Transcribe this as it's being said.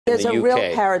There's a UK. real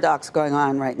paradox going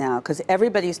on right now because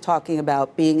everybody's talking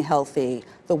about being healthy,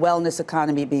 the wellness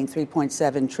economy being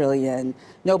 3.7 trillion,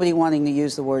 nobody wanting to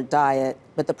use the word diet.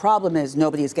 But the problem is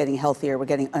nobody's getting healthier, we're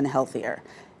getting unhealthier.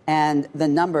 And the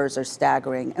numbers are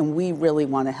staggering, and we really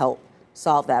want to help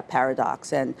solve that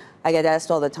paradox. And I get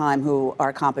asked all the time who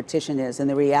our competition is, and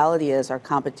the reality is our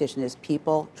competition is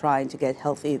people trying to get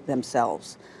healthy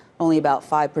themselves. Only about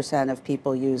 5% of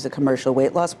people use a commercial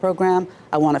weight loss program.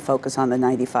 I want to focus on the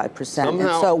 95%. And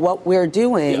so what we're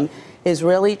doing is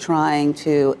really trying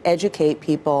to educate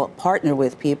people, partner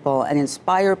with people, and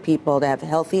inspire people to have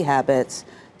healthy habits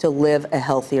to live a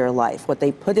healthier life. What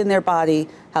they put in their body,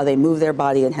 how they move their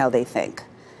body, and how they think.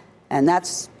 And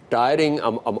that's... Dieting,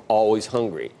 I'm always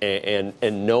hungry. And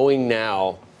knowing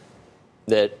now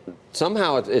that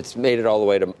somehow it's made it all the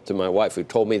way to my wife, who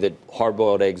told me that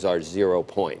hard-boiled eggs are 0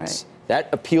 points. Right. That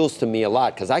appeals to me a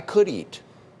lot, because I could eat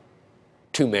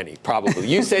too many, probably.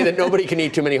 You say that nobody can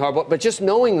eat too many hard-boiled, but just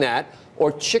knowing that,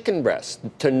 or chicken breast,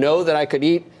 to know that I could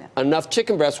eat enough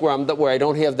chicken breast where I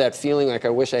don't have that feeling like I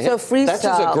wish I had. So Freestyle, that's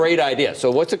just a great idea.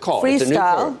 So what's it called?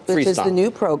 Freestyle, which is the new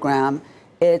program.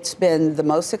 It's been the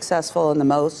most successful and the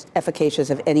most efficacious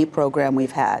of any program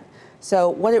we've had. So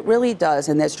what it really does,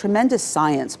 and there's tremendous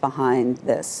science behind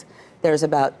this, there's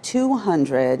about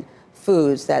 200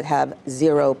 foods that have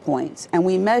 0 points. And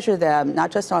we measure them not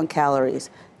just on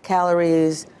calories,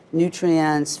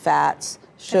 nutrients, fats,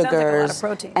 sugars,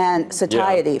 and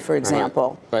satiety, for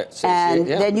example. Right. And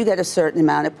then you get a certain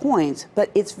amount of points. But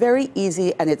it's very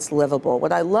easy and it's livable.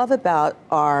 What I love about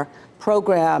our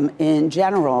program in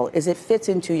general is it fits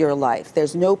into your life.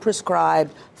 There's no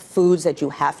prescribed foods that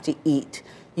you have to eat.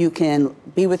 You can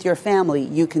be with your family.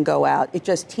 You can go out. It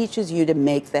just teaches you to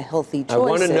make the healthy choices. I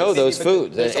want to know those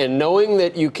foods. And knowing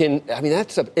that you can, I mean,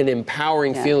 that's an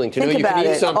empowering feeling to know you can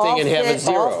eat something and have a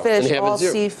 0. All fish, all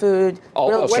seafood,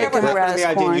 real chicken,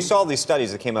 rice, corn. You saw these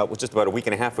studies that came out just about a week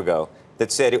and a half ago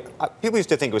that said, people used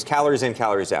to think it was calories in,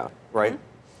 calories out, right? Mm-hmm.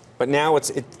 But now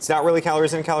it's not really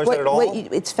calories in, calories out at all?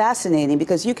 It's fascinating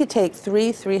because you could take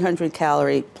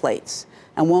 300-calorie plates.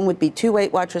 And one would be 2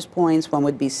 Weight Watchers points, one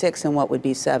would be 6, and what would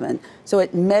be 7. So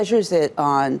it measures it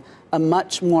on a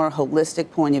much more holistic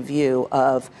point of view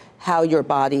of how your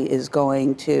body is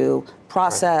going to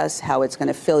process, how it's going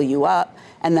to fill you up,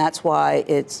 and that's why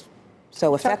it's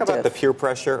so effective. Talk about the peer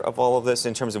pressure of all of this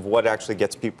in terms of what actually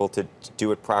gets people to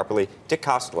do it properly. Dick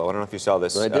Costolo, I don't know if you saw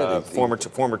this, former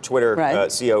Twitter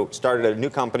CEO, started a new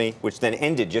company, which then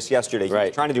ended just yesterday. He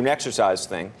was trying to do an exercise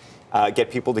thing,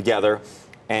 get people together.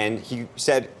 And he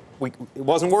said it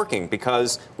wasn't working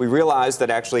because we realized that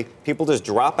actually people just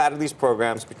drop out of these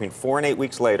programs between 4 and 8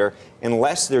 weeks later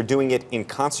unless they're doing it in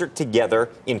concert together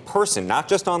in person, not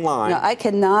just online. No, I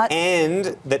cannot.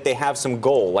 And that they have some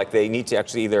goal, like they need to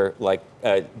actually either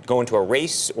go into a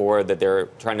race or that they're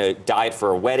trying to diet for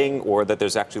a wedding or that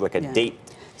there's actually like a date.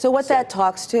 So what that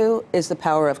talks to is the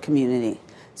power of community.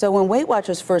 So when Weight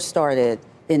Watchers first started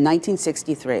in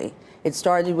 1963, it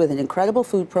started with an incredible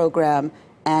food program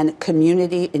and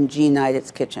community in G.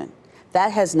 Nidet's kitchen.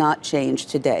 That has not changed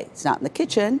today. It's not in the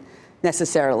kitchen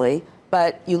necessarily,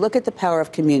 but you look at the power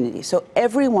of community. So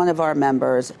every one of our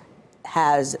members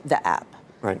has the app.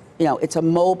 Right. You know, it's a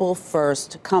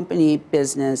mobile-first company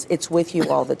business. It's with you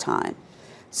all the time.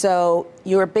 So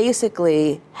you're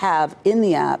basically have in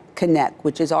the app Connect,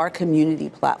 which is our community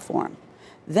platform.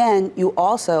 Then you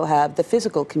also have the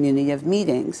physical community of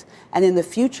meetings. And in the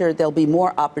future, there'll be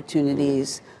more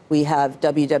opportunities. We have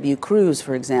WW Cruise,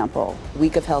 for example,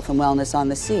 Week of Health and Wellness on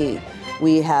the Sea.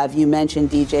 We have, you mentioned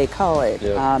DJ Khaled,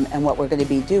 and what we're going to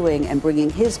be doing and bringing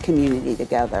his community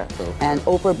together, and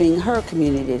Oprah being her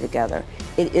community together.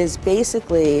 It is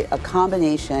basically a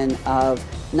combination of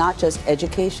not just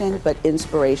education, but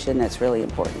inspiration that's really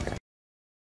important.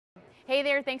 Hey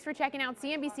there, thanks for checking out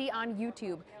CNBC on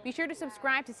YouTube. Be sure to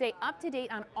subscribe to stay up to date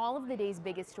on all of the day's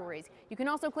biggest stories. You can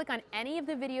also click on any of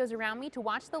the videos around me to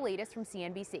watch the latest from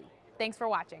CNBC. Thanks for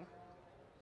watching.